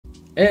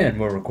and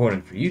we're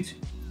recording for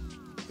YouTube.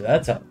 So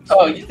that's how.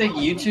 Oh, you think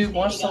YouTube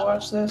wants to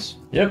watch this?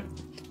 Yep.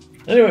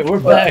 Anyway, we're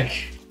back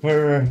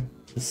for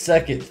the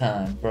second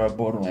time for our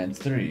Borderlands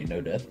 3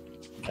 no death.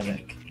 I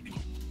think.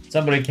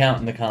 Somebody count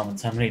in the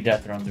comments how many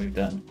death runs we've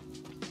done.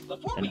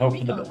 And hope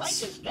for the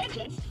best.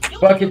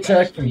 Bucket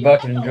check from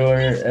Bucket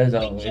Enjoyer, as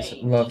always.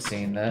 Love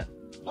seeing that.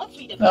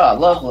 Oh,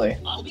 lovely.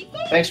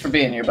 Thanks for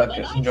being here,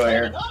 Bucket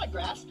Enjoyer.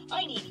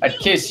 I'd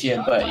kiss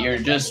you, but you're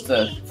just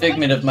a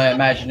figment of my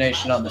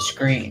imagination on the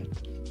screen.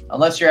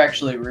 Unless you're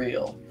actually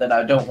real, then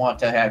I don't want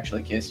to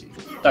actually kiss you.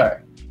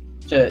 Sorry.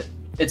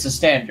 It's a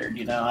standard,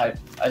 you know.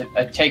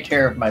 I take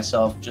care of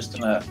myself just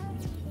enough.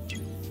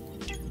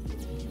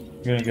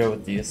 We're gonna go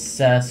with the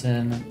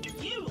assassin.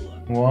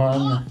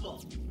 One.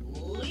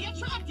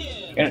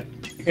 You're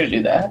gonna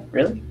do that?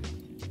 Really?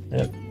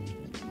 Yep.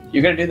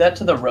 You're gonna do that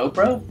to the rope,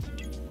 bro?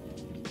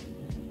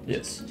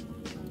 Yes.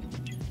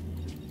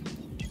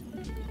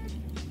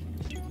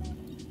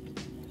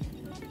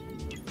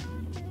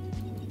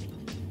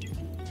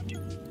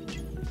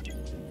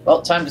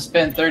 Well, time to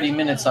spend 30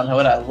 minutes on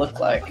what I look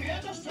like.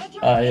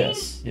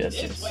 Yes.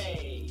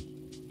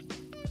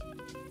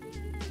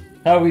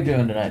 How are we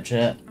doing tonight,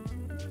 chat?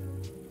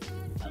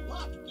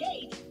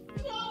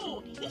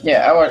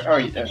 Yeah, how are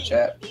you doing,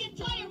 chat? The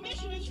entire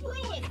mission is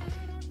ruined.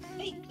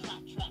 Think,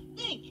 Claptrap,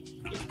 think.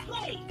 You're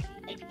great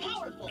and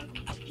powerful.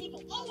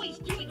 People always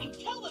do what you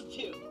tell them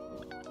to.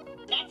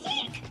 That's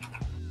it.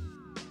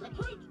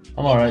 Recruit.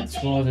 I'm alright,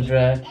 school of the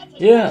drag.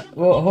 Yeah,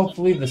 well,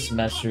 hopefully the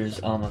semester's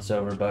almost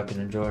over, Bucket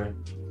Enjoyer.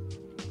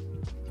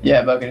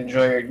 Yeah, Bucket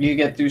Enjoyer. You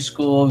get through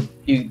school,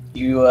 you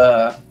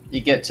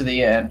get to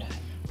the end.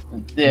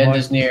 The end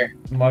is near.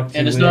 Mark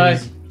End is nigh.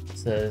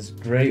 Says,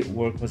 great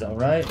work was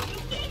alright.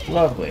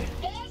 Lovely.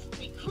 Best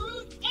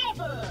recruit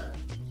ever.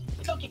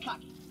 Don't get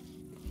cocky.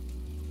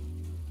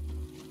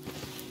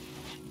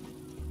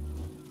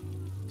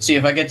 See,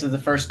 if I get to the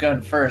first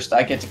gun first,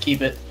 I get to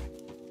keep it.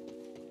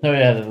 Oh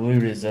yeah, the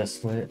loot is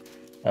split.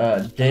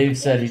 Dave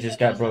said he just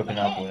got broken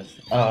up with.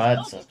 Oh,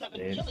 that sucks,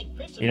 Dave.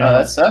 You know, Oh,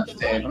 that sucks,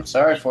 Dave. I'm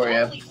sorry for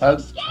you.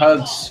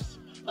 Hugs.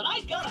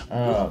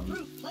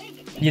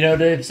 You know,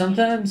 Dave,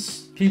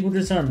 sometimes people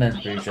just aren't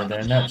meant for each other,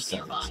 and that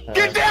sucks.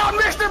 Get down,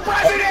 Mr.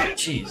 President!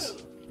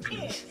 Jeez.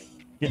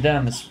 Get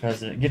down, Mr.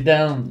 President. Get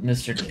down,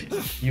 Mr.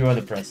 Dave. You are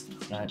the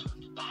president tonight.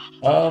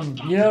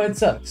 You know, it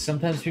sucks.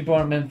 Sometimes people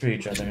aren't meant for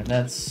each other, and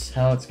that's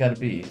how it's gotta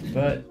be.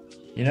 But,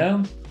 you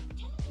know,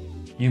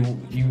 you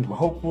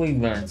hopefully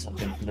learn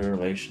something from the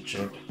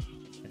relationship.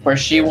 Where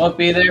she won't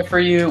be there for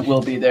you,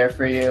 we'll be there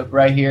for you.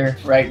 Right here,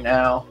 right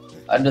now.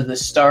 Under the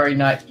starry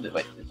night.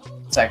 Wait,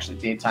 it's actually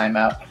daytime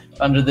out.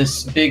 Under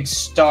this big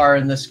star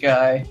in the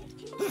sky.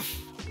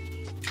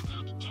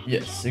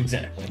 Yes,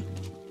 exactly.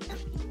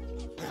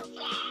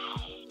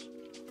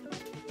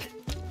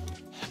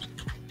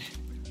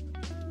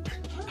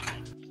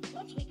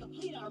 Once we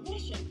complete our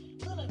mission,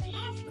 Lilith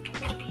has to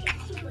be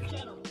a super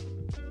general.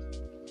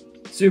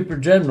 Super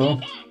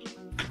General.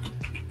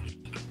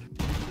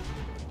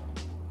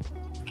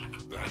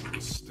 That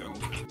was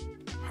stealth.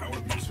 How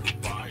have you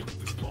survived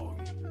this long?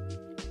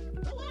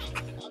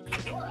 Relax, on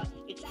Pandora,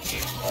 it's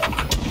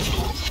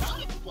actually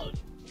not exploding.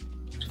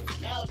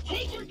 Now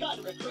take your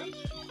gun, recruit.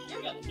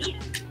 You're gonna need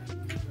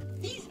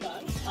it. These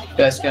guns, like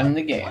Best gun in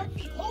the game. aren't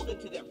beholden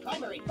to their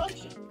primary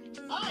function.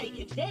 I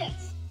can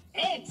dance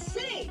and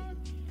sing.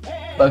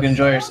 And Bug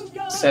Enjoyer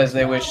says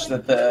they wish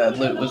that the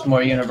loot was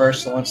more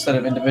universal instead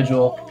of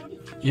individual.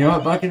 You know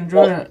what, Bucket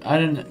Enjoyer?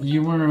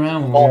 You weren't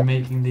around when we were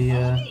making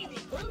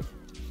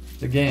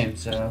the game,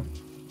 so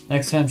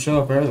next time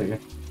show up earlier.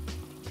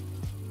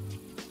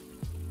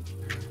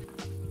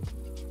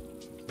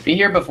 Be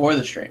here before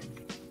the stream.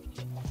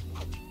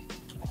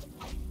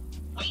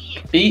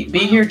 Be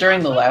here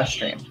during the last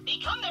stream.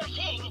 become their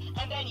king,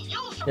 and then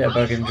you'll Yeah, survive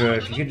Bucket Enjoyer,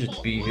 if forever. you could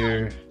just be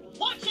here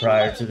Watch it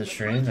prior go. to the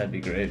stream, that'd be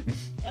great.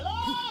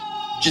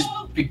 Hello? Just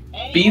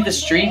be the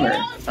streamer,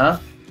 huh?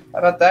 How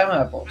about that,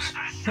 apples?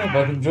 Yeah,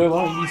 Bucket Enjoyer,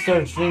 why don't you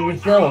start streaming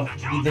yourself?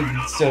 You think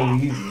it's so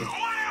easy.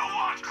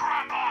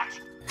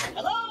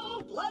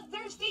 Hello,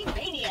 bloodthirsty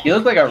maniac. You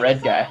look like a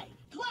red guy.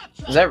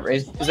 Claptrap. Is that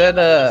racist? Is that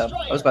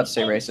I was about to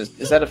say racist.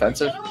 Is that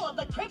offensive? General of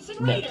the Crimson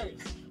No. Raiders.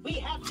 We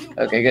have you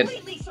Okay, good.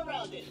 completely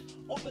surrounded.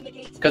 Open the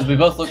gates. Because we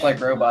both look like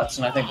robots,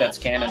 and I think that's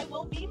canon. I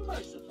will be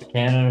merciful.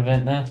 Canon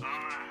event now?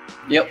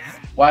 Yep.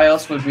 Why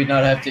else would we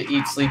not have to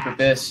eat, sleep, or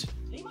piss?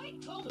 They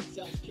might call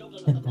themselves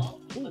children of the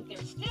vault, but they're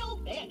still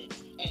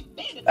bandits. And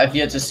bandits I've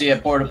yet to see a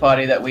porta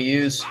potty that we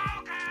use. Okay,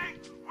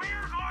 we're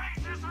going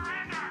to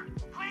surrender.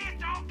 Please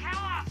don't kill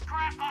us,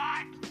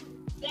 crapbot.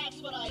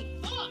 That's what I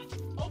thought.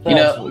 Okay. You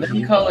That's know, what them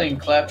you calling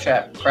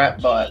Claptrap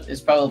crapbot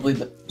is probably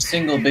the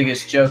single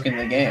biggest joke in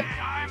the game.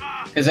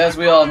 Because as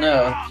we all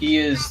know, he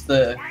is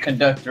the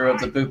conductor of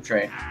the poop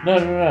train.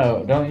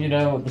 No. Don't you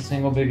know what the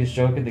single biggest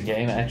joke of the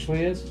game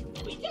actually is?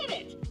 We did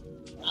it.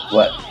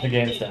 What? The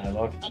game's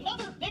dialogue.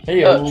 Another victory.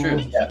 Hey, Oh, yo. true.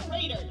 Yeah.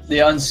 Raiders. The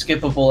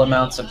unskippable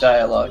amounts of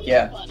dialogue,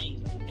 yeah.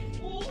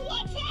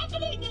 What's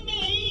happening to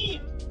me?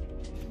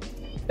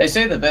 They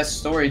say the best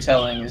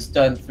storytelling is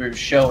done through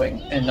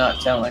showing and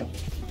not telling.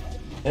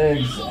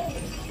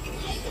 Exactly.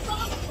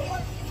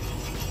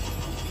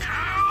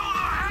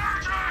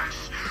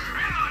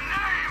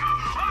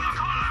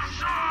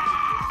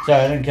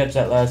 Sorry, I didn't catch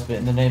that last bit.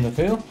 In the name of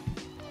who?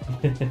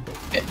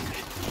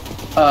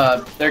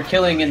 They're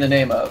killing in the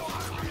name of.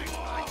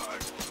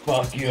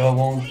 Fuck you, I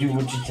won't do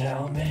what you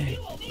tell me.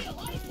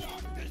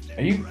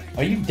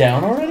 Are you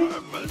down already?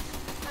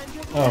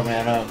 Oh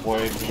man, I'm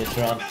worried for this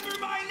run.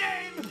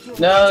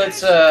 No,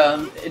 it's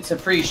a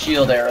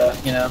pre-shield era,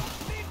 you know.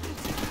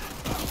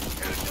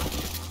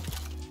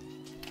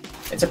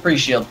 It's a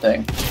pre-shield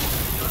thing.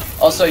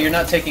 Also, you're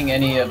not taking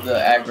any of the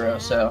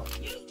aggro, so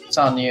it's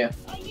on you.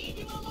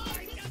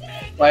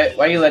 Why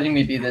are you letting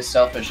me be this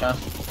selfish, huh?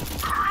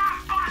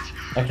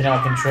 I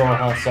cannot control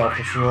how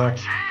selfish you are.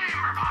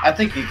 I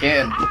think you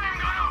can.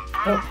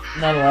 Oh,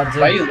 not allowed to.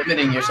 Why are you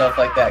limiting yourself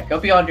like that? Go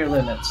beyond your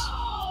limits.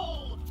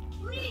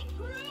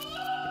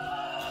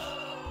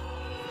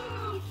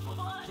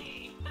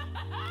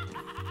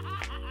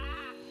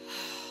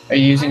 Are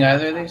you using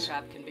either of these?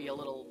 I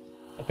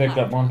picked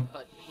up one.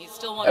 But he's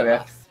still one of Okay.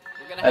 us.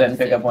 We're gonna I have didn't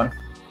to pick see. up one.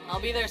 I'll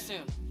be there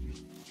soon.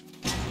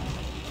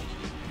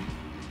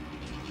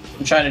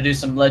 I'm trying to do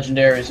some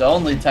legendaries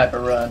only type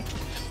of run,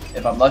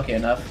 if I'm lucky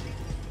enough.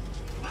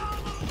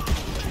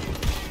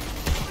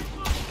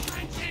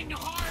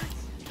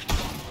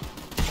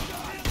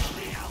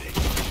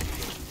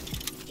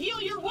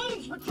 Heal your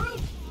wounds, recruit.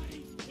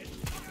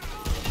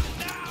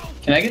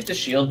 Can I get the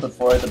shield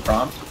before the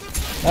prompt?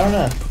 I don't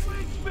know.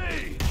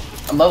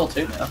 I'm level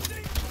 2 now.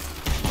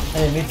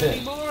 Hey, me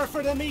too.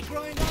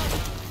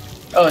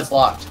 Oh, it's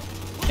locked.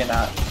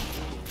 Cannot.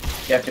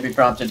 You have to be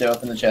prompted to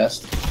open the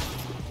chest.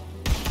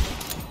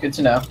 Good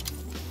to know.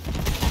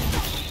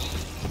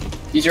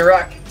 Use your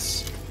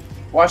rockets.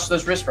 Watch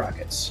those wrist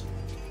rockets.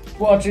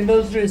 Watching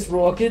those wrist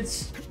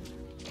rockets.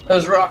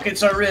 Those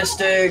rockets are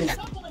wristing.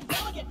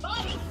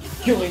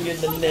 Killing in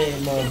the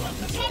name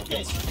of...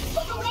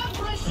 Look around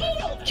for a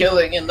shield.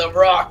 Killing in the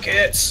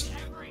rockets.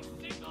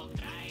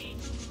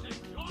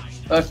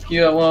 Fuck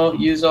you, I won't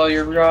use all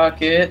your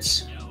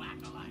rockets.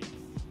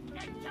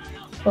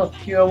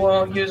 Fuck you, I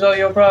won't use all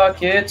your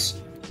rockets.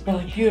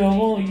 Fuck you, I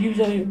won't use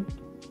all your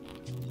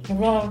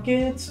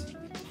rockets.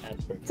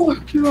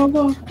 Fuck you, I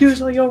won't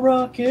use all your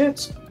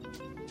rockets.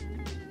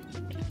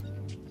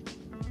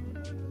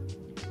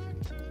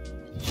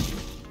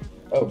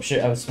 Oh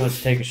shit, I was supposed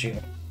to take a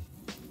shield.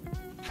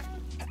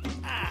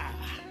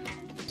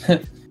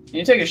 Can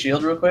you take a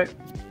shield real quick?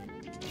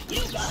 You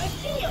got a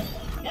shield.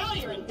 Now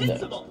you're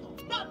invincible.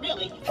 Not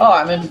really. Oh,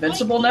 I'm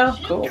invincible now?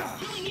 Cool.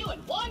 Killing you in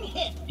one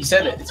hit. You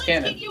said it, Now, it's let's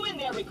canon. get you in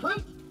there,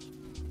 recruit.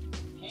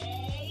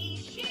 Hey,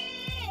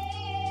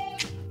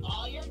 shit!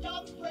 All your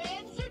dumb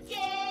friends are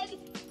dead.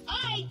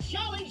 I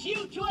challenge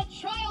you to a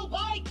trial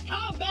by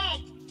combat.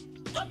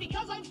 But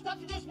because I'm stuck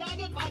to this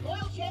magnet, my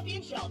loyal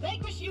champion shall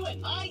vanquish you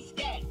in my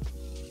stead.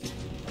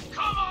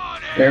 Come on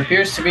in. There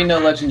appears to be no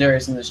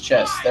legendaries in this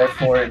chest,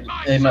 therefore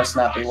they must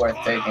not be worth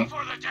taking.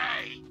 For the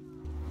day.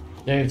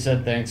 Dave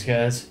said thanks,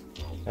 guys.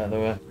 By the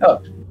way.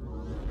 Oh.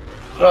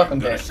 Welcome,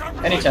 Dave.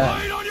 Anytime.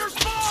 Blade on your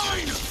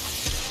spine.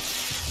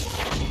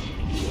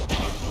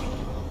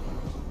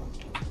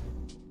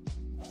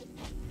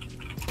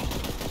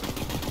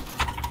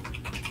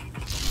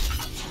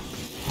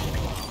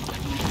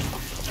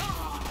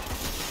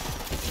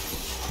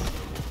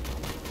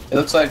 It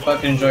looks like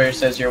Bucket Enjoyer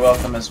says you're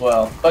welcome as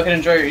well. Bucket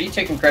Enjoyer, are you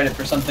taking credit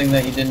for something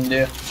that you didn't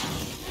do?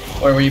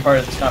 Or were you part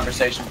of this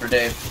conversation for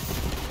Dave?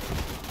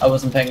 I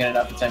wasn't paying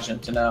enough attention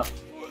to know.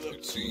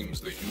 It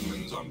seems the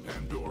humans on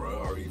Pandora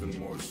are even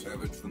more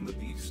savage than the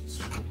beasts.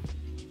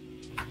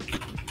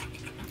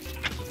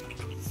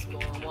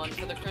 Score one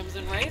for the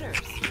Crimson Raiders.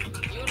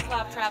 You and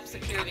Claptrap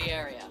secure the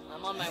area.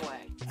 I'm on my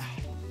way.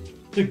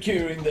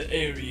 Securing the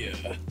area.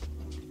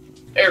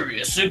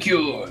 Area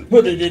secure.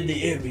 Put it in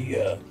the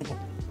area.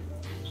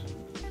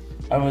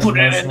 I was Put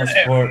it in emotional the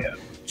support area.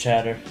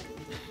 chatter.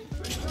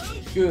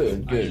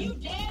 Good,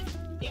 good.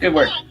 Good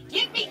work.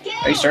 Get me down.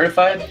 Are you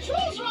certified?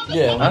 Controls are on the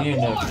Yeah, well, Huh? you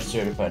know you're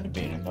certified to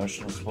be an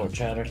emotional support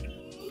chatter.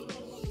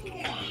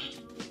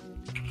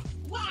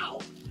 Wow!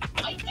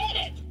 I did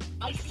it!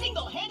 I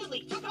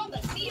single-handedly took on the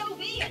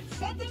COV and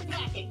sent them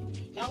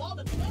packing. Now all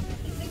that's left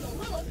is to signal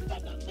Lilith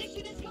that the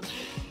mission is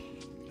complete.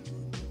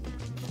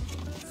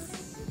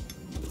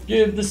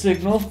 Give the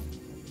signal.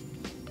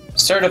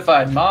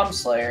 Certified Mom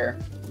Slayer.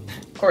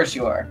 Of course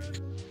you are.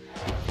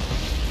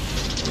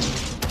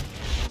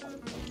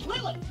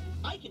 Lilith,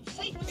 I can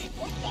safely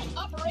report that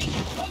Operation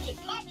Trojan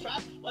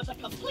Claptrap was a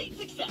complete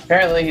success.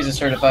 Apparently he's a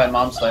certified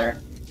Mom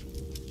Slayer.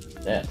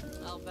 Yeah.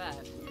 I'll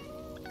bet.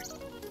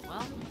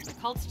 Well, the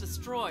cult's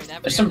destroyed.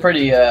 There's some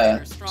pretty,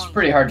 it's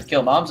pretty hard to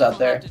kill moms out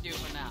there. To do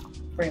for now.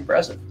 Pretty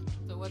impressive.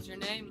 So what's your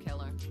name,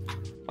 killer?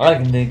 I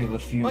can think of a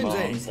few I'm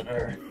moms Zane. that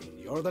are.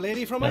 You're the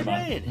lady from my Never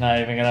mind. brain. Not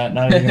even gonna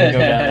go down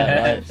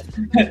that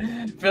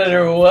line.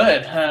 Better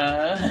what,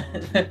 huh?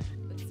 But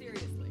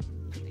seriously,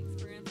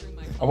 thanks for answering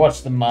my I call.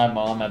 watched the My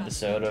Mom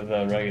episode of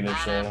a regular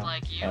show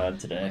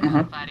today.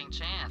 Mhm. Fighting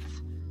chance.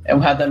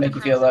 And how'd that make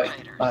you feel like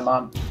my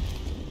mom?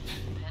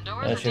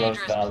 Pandora's Yeah, a she loves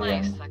dangerous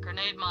place. Valium. That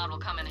grenade mod will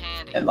come in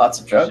handy. And lots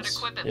of We should drugs.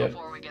 equip it Yep.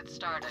 before we get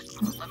started.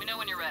 Let me know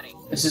when you're ready.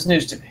 This is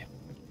news to me.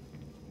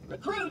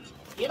 Recruit,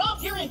 get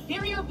off your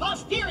inferior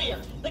posterior.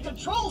 The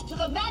controls to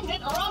the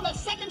magnet are on the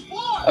second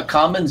floor. A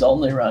commons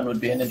only run would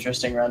be an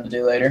interesting run to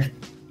do later.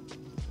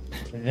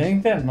 I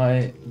think that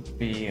might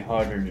be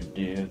harder to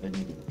do than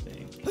you would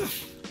think.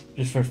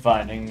 Just for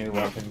finding new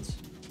weapons.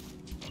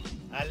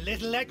 A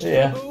little extra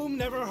Yeah. boom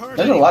never hurt.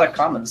 There's a lot of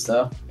commons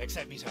though.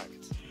 Except me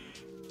targets.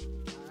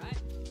 Alright.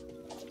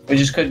 We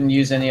just couldn't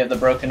use any of the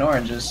broken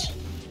oranges.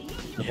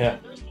 Yeah.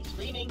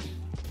 Screaming.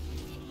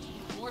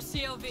 More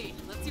COV.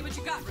 Let's see what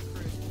you got,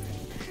 recruit.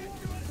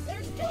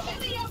 There's too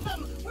many of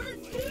them. We're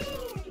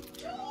doomed.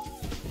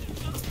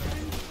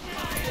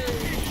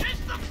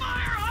 It's the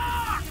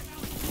Firehawk!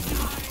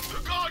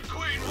 The God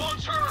Queen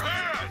wants her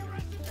head!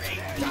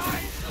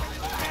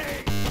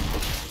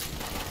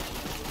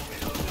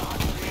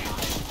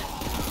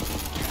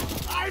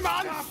 I'm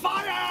on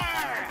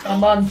fire!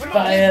 I'm on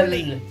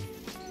fire!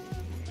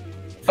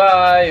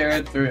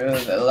 Fire through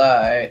the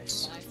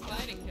lights. Nice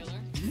fighting,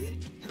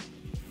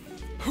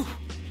 killer.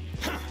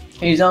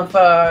 He's on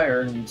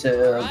fire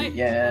until Alright,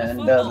 the end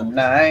football. of the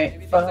night.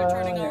 Maybe things are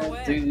turning our Fire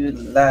way. through the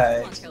Come on,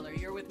 lights. killer,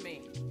 you're with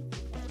me.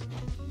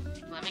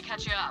 Let me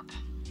catch you up.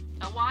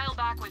 A while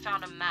back we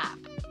found a map.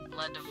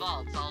 Led to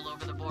vaults all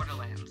over the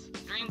Borderlands.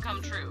 Dream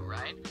come true,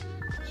 right?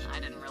 I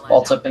didn't realize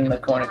Vaults how up in big the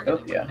of a target it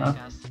cornucopia, would huh?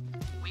 make us.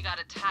 We got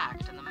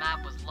attacked and the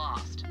map was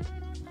lost.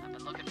 I've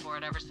been looking for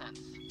it ever since.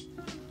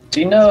 Do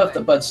you know if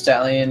the Bud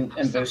Stallion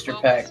and Booster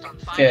Pack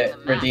get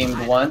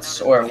redeemed once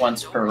or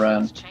once per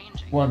run?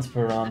 Once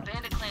per run.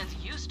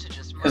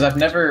 Because I've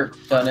never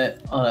done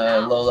it on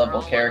a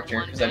low-level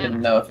character because I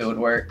didn't know if it would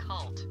work.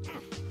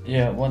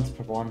 Yeah, once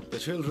per one. The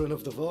children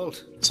of the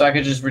vault. So I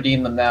could just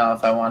redeem them now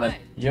if I wanted.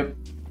 Yep.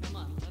 Come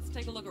on, let's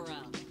take a look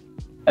around.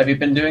 Have you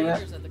been doing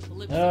that?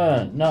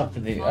 Not for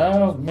the.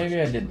 Oh, maybe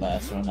I did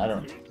last one. I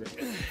don't remember.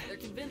 They're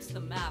convinced the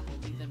map will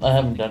lead them I to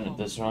haven't something done it called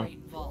this the run. Great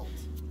Vault.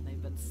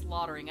 They've been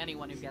slaughtering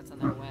anyone who gets in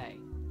their way.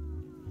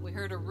 We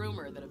heard a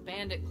rumor that a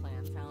bandit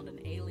clan found an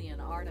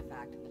alien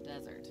artifact in the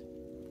desert.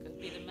 Could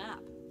be the map.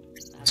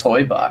 That's Toy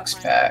what we're box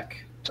gonna find out.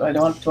 pack. Do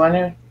I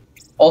need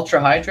Ultra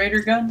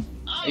Hydrator gun?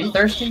 Are you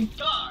thirsty?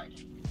 Guard.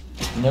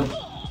 Nope.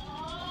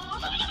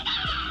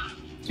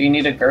 Do you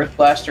need a Girth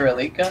Blaster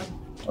Elite gun?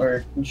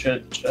 Or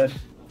should I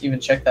even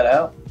check that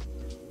out?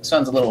 It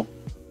sounds a little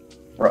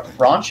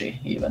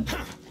raunchy, even.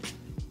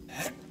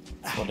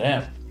 Well,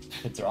 damn.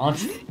 It's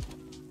raunchy.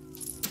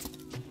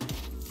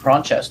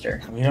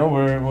 Ronchester. You know,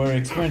 we're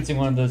experiencing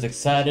one of those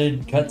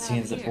excited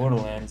cutscenes that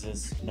Borderlands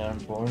is known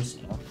for, so.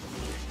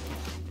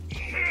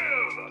 Shiv!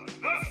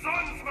 The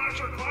Sun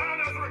Smasher clan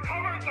has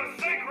recovered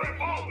the Sacred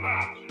Vault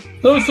Map!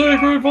 The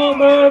Sacred Vault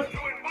Map! To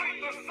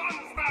invite the Sun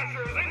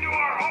Smashers into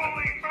our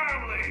holy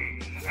family!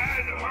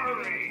 And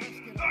hurry!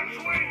 The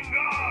twin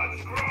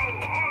gods grow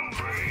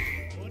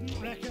hungry!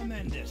 Wouldn't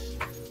recommend it.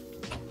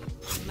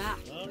 Map.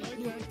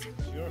 Alright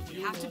then. Sure if We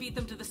you have to want. beat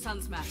them to the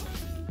Sun Smashers.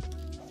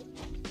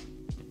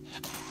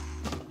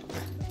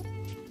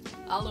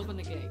 I'll open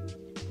the gate.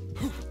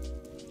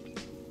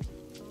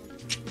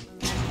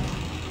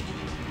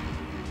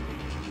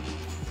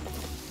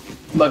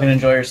 Bug and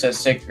Enjoyer says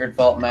Sacred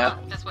Vault Map.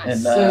 This way. And,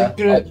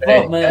 Secret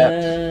Vault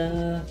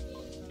Map.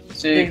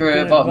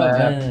 Secret Vault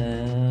Map.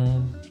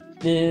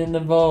 In the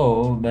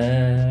Vault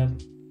Map.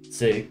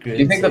 Sacred.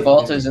 Do you think the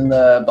vault is in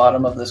the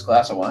bottom of this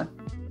glass of wine?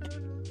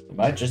 It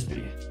might just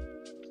be.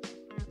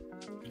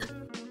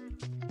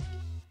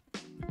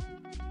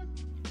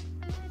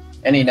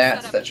 Any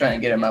gnats that try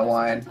and get in my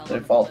wine, they're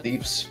vault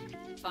thieves.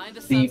 Find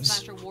a Sun Thieves.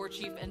 Smasher war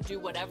chief and do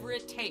whatever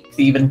it takes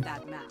Thievin'. to get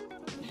that map.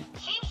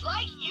 Seems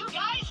like you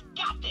guys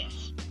got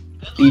this.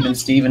 Good Steven, luck.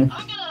 Steven.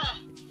 I'm gonna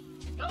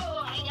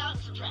go hang out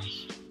in some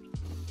trash.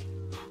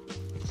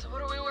 So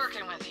what are we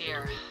working with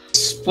here?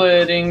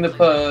 Splitting the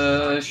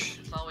push.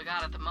 That's all we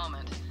got at the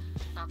moment.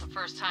 Not the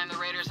first time the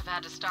Raiders have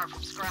had to start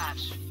from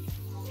scratch.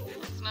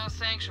 It's no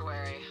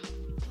sanctuary.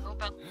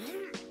 Hope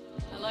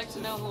I'd like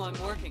to know who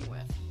I'm working with.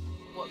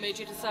 What made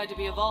you decide to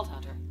be a vault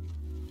hunter?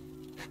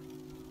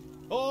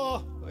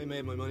 Oh, I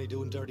made my money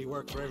doing dirty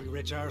work for every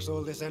rich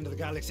arsehole this end of the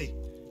galaxy.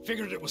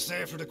 Figured it was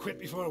safer to quit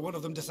before one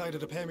of them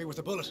decided to pay me with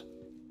a bullet.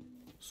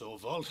 So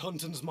vault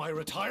hunting's my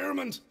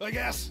retirement, I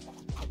guess.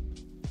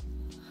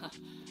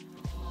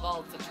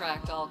 Vaults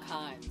attract all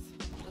kinds.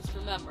 Just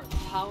remember, the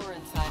power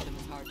inside them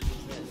is hard to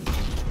resist.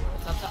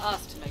 It's up to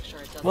us to make sure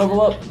it doesn't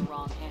Level end up. up in the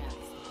wrong hands.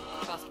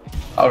 Trust me.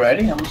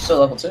 Alrighty? I'm still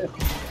level 2.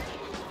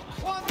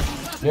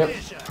 Yep.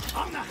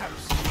 On the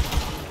house.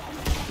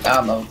 Now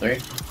I'm level 3.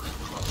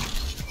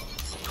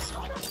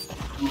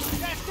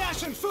 That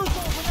dashing fool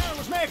over there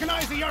was making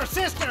eyes at your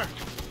sister.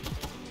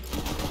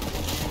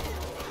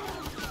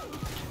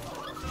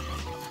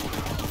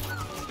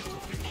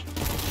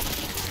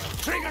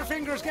 Trigger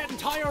finger's getting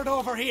tired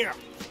over here.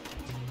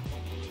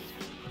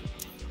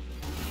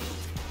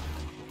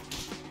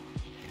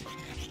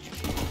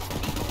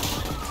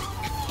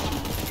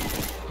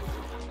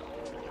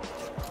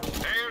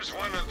 There's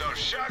one of those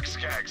shock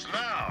skags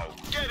now!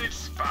 Get it,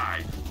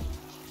 spy!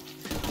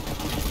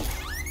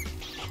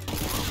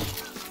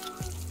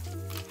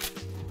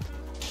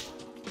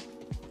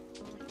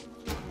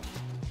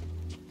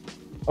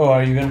 Oh,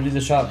 are you gonna do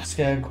the shop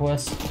scag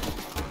quest?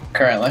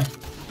 Currently.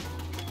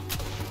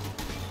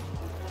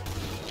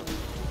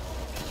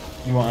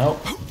 You want help?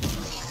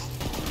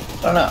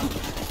 I don't know.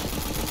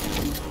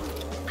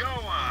 Go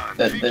on.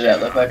 Did that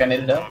look like I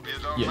needed help? Hope you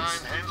don't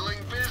Yes. mind handling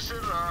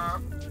visitor.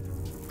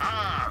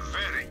 Ah,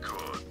 very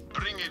good.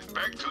 Bring it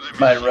back to the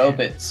My machine.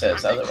 robot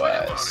says And be quick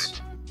about otherwise.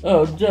 it.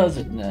 Oh, does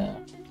it now?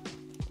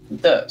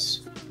 It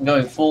does. I'm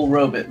going full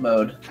robot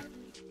mode.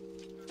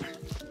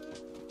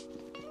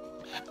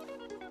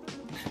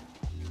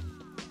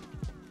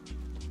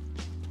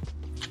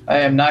 I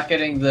am not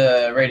getting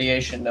the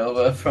radiation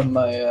nova from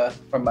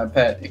my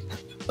pet.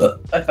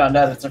 I found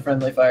out it's a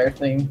friendly fire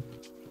thing.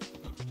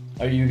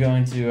 Are you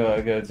going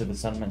to go to the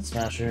Sunman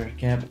Smasher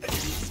camp?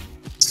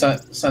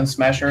 Sun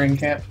Smasher in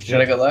camp.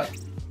 Should I go left?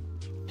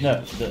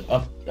 No,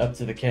 up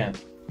to the camp.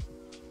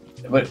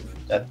 What?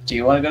 Do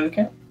you want to go to the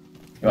camp?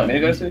 You want me to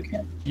go to the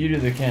camp? You do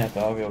the camp,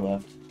 I'll go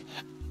left.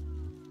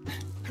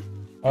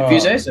 If you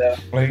say so.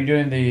 Are you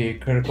doing the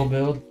critical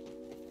build?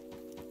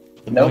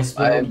 The Nope. voice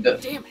build?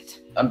 Damn it.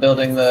 I'm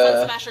building Sun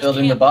the Smasher's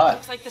camp. bot.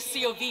 Looks like the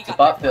COV got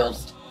bot there build.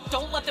 first.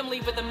 Don't let them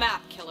leave with the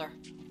map, killer.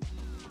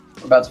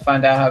 We're about to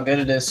find out how good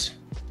it is.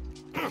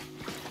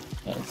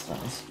 That's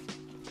nice.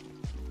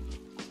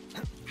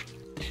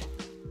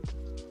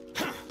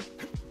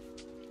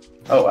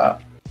 Oh wow.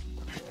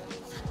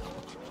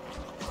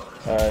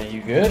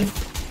 You good?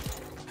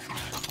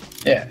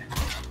 Yeah.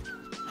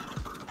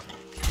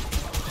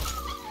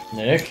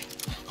 Nick?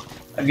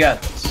 I've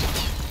got this.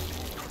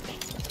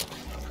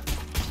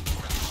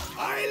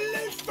 I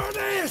live for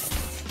this!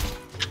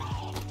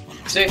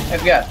 See,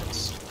 I've got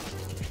this.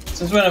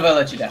 Since when have I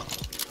let you down?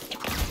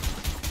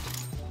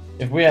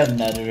 If we had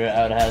an editor,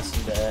 I would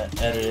have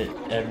to edit it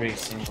every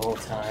single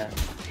time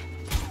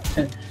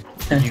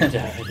you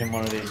died in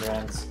one of these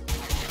runs.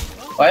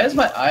 Why is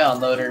my ion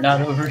loader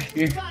not over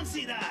here?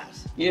 Fancy that!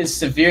 He is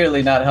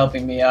severely not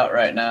helping me out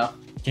right now.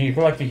 Can you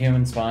collect the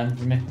human spine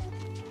for me?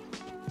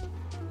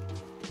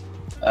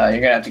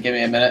 You're gonna have to give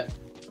me a minute.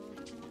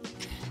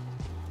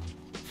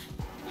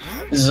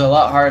 This is a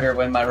lot harder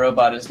when my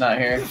robot is not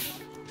here.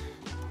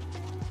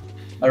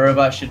 My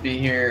robot should be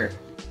here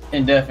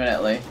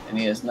indefinitely, and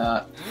he is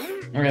not.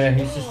 Okay,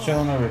 he's just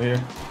chilling over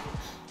here.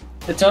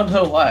 I don't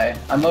know why.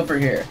 I'm over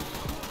here.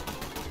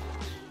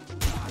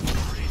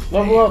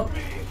 Level up!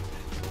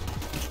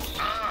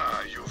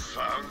 Ah, you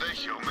found the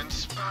human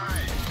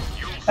spine.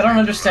 I don't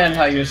understand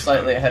how you're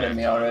slightly ahead of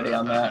me already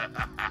on that.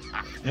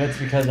 That's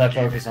because I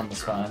focus on the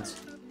spines.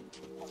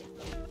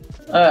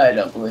 I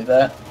don't believe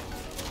that.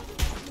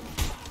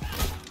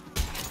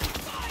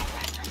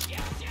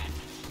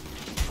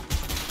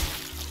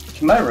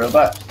 Can my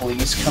robot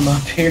please come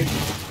up here?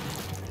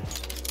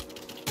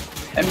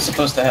 I'm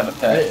supposed to have a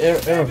pet.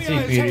 It'll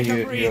TP to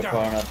you if you go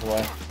far enough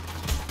away.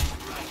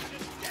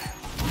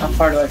 How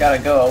far do I gotta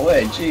go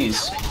away?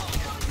 Jeez.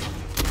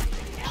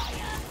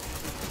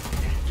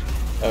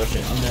 Oh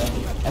shit, I'm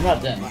down. I'm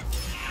not down.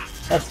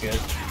 That's good.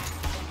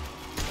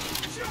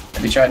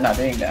 Have you tried not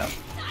being down?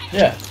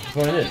 Yeah, that's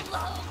what I did.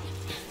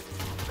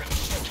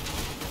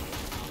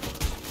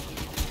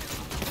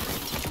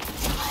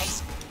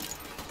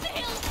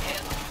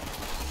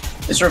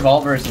 This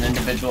revolver is an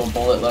individual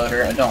bullet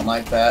loader. I don't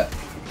like that.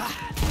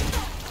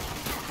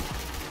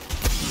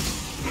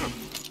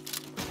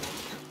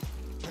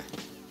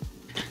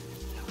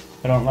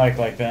 I don't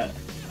like that.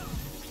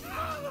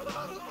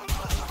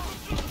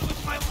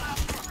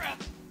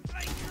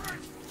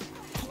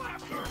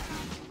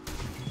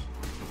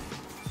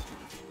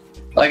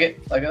 Like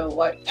it? Like a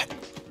light?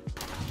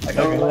 Like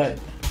a light?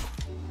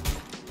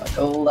 Like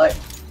a light?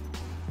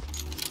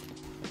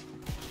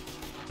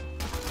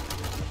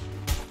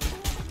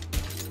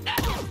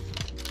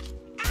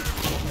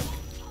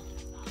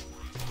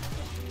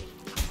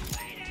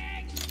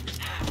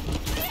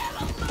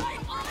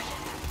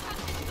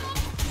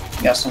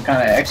 You got some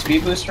kind of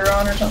XP booster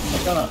on or something?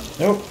 What's going on?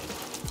 Nope.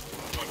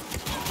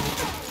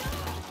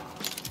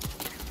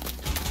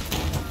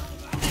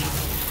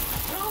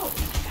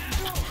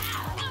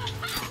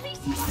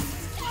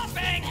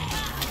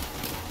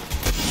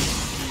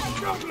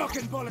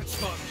 Good-looking bullet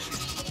sponge.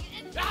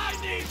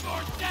 I need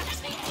more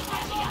destiny.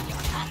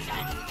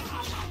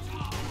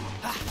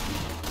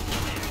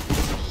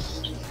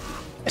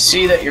 I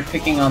see that you're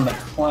picking on the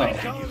clone.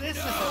 Call this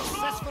a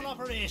successful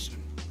operation.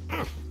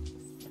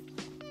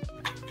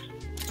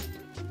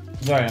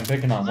 Sorry, I'm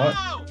picking on what?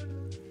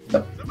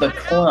 The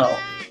clone.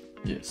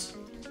 Yes.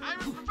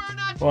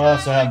 Well, I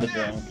also have the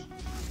drone.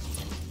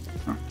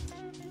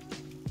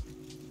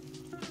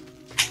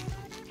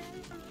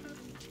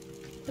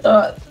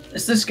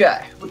 It's this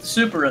guy with the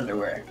super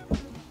underwear.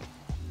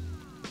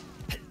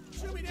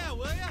 Shoot me down,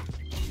 will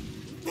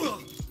ya?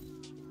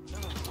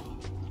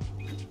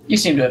 You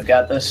seem to have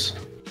got this.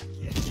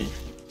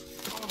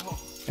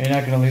 Are you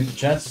not gonna leave the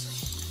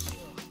chest?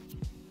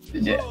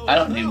 Yeah, I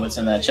don't need what's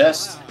in that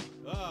chest.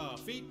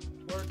 Feet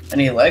work. I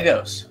need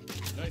Legos.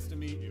 Nice to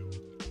meet you.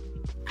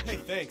 Hey,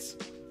 thanks.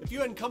 If you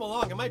hadn't come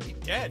along, I might be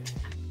dead.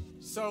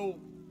 So,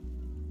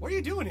 what are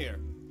you doing here?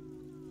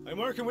 I'm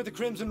working with the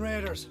Crimson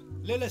Raiders.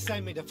 Lilith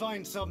sent me to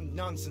find some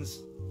nonsense.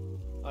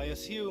 I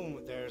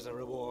assume there's a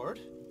reward.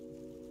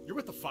 You're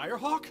with the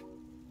Firehawk?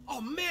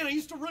 Oh man, I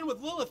used to run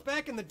with Lilith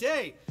back in the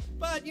day.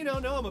 But, you know,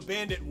 now I'm a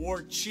bandit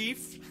war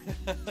chief.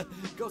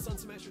 Go Sun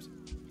Smashers.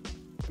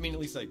 I mean, at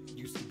least I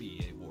used to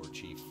be a war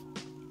chief.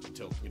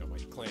 Until, you know, my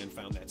clan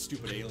found that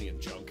stupid alien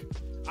junk.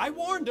 I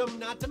warned them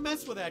not to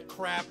mess with that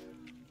crap.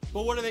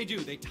 But what do?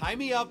 They tie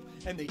me up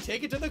and they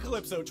take it to the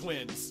Calypso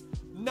twins.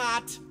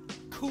 Not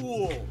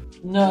cool.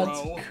 Not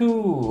bro.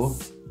 cool.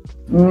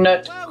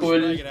 Not Well, we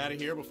cool. should get out of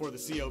here before the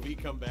COV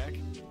come back.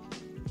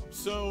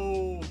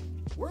 So,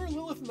 where are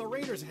Lilith and the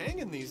Raiders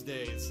hanging these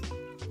days?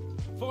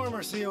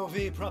 Former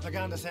COV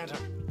propaganda center.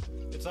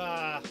 It's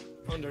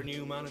under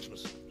new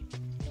management.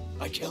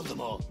 I killed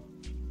them all.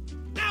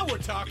 Now we're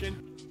talking.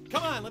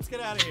 Come on, let's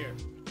get out of here.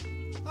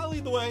 I'll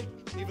lead the way,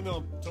 even though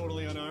I'm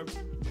totally unarmed.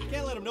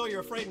 Can't let them know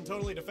you're afraid and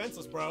totally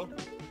defenseless, bro.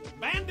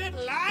 Bandit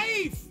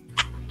life!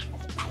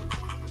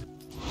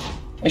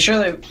 They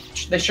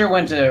sure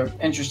went to an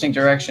interesting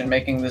direction,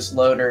 making this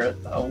loader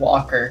a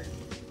walker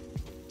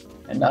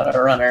and not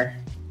a runner.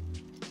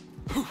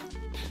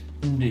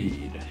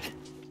 Indeed.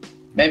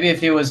 Maybe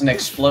if he was an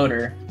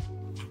exploder.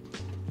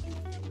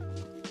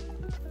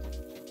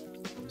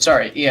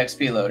 Sorry,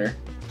 EXP loader.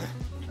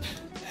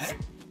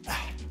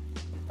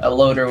 A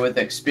loader with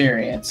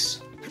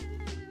experience.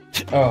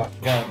 Oh,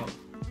 God.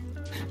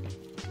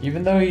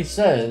 Even though he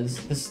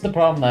says, this is the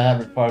problem I have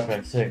with Far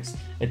Cry 6.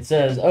 It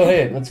says, oh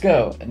hey, let's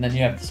go, and then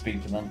you have to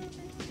speak to them.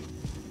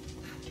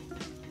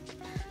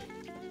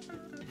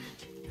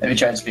 Have you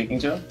tried speaking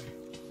to him?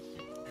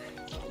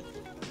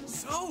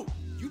 So,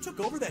 you took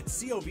over that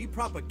COV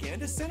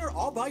propaganda center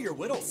all by your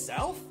little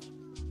self?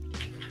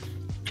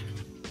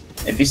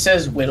 If he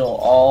says whittle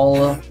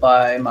all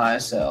by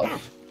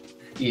myself,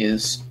 he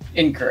is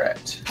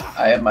incorrect.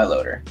 I have my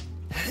loader.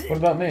 What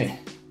about me?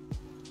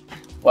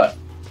 What?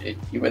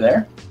 You were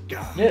there?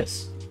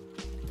 Yes.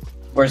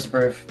 Where's the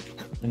proof?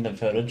 In the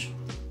footage.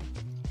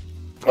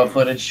 What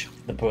footage?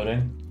 The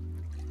pudding.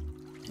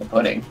 The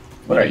pudding.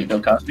 What are you, Bill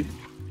Cosby?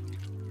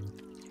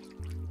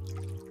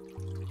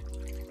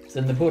 It's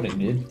in the pudding,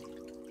 dude.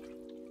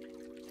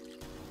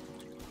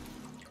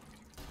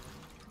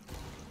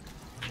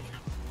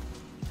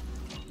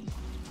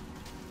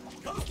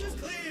 Coast is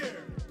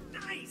clear!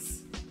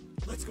 Nice!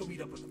 Let's go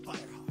meet up with the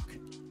Firehawk.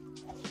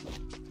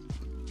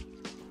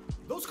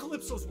 Those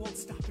Calypsos won't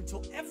stop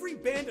until every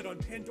bandit on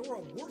Pandora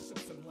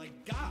worships them like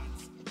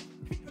gods.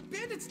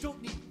 Bandits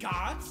don't need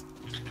gods.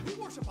 We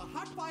worship a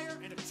hot fire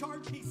and a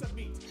charred piece of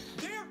meat.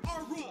 There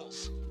are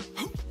rules.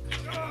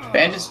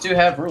 Bandits do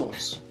have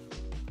rules.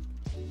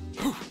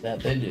 That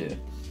they do.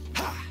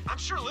 I'm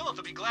sure Lilith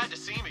will be glad to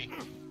see me.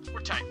 We're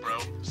tight, bro.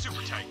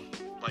 Super tight.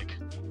 Like,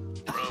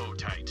 bro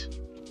tight.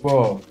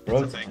 Whoa,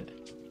 bro. That's a thing.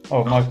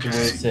 Oh, Mark really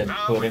said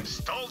Now pudding. we've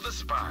stole the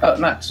spy. Oh,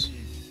 nice.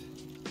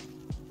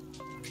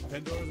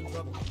 Pandora's in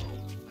trouble.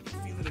 I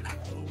can feel it in my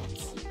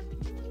bones.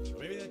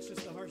 Maybe that's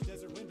just the harsh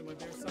desert wind in my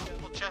bare side.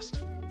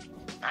 Chest.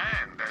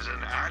 And as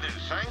an added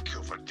thank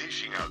you for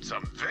dishing out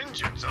some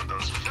vengeance on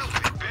those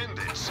filthy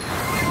bandits, open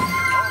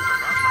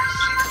up my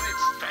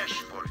secret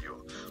stash for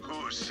you.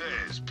 Who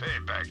says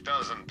payback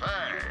doesn't pay,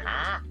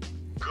 huh?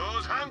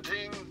 Good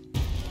hunting.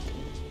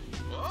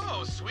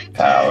 Whoa, sweet.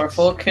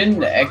 Powerful pigs.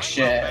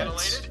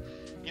 connections.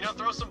 You know,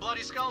 throw some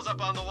bloody skulls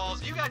up on the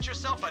walls. You got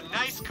yourself a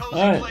nice cozy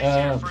Alright, place here,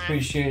 friend.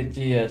 appreciate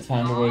the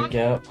time to work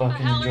out. What the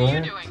Fucking hell are you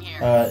enjoy doing here?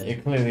 it.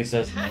 It clearly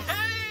says no. Hey,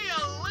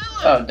 Lilith!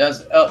 Oh,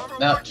 does oh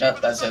no,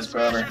 that says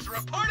Grover.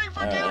 Reporting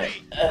for Alright.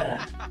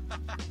 duty.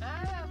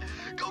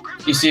 Go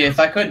grab You see, if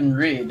I couldn't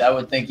read, I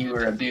would think you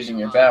were abusing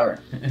your power.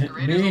 The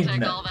Raiders will take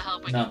no. all the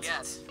help we can get.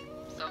 Nonsense.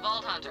 So,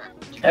 Vault Hunter.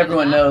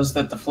 Everyone knows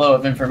that the flow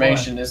of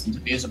information isn't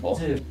abusable.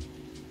 2,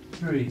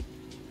 3,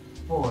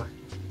 4,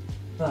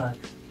 5,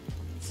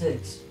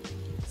 6,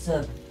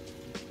 7,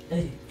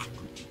 8,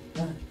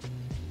 9,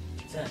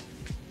 10.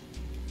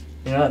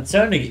 You know, it's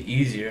starting to get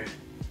easier.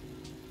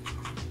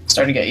 It's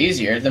starting to get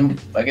easier. Then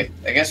I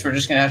guess we're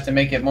just gonna have to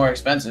make it more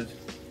expensive.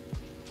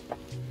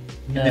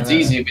 No, If it's no,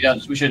 easy,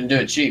 we shouldn't do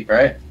it cheap,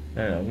 right?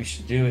 No, we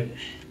should do it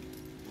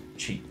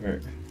cheaper.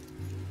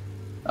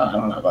 Oh, I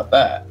don't know about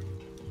that.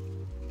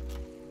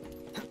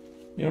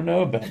 You don't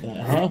know about that,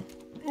 huh?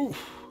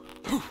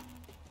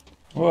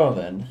 Well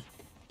then.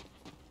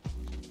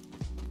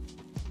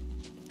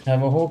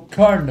 Have a whole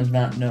carton of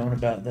not knowing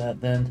about that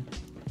then.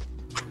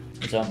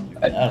 Or something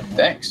like that. I don't know.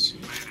 Thanks.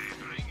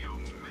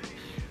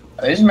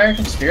 Are these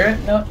American Spirit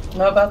know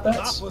about That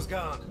that? was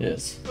gone.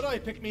 Yes. But I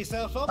picked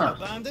myself up Huh. a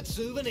bandit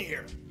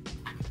souvenir.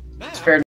 Now, Spared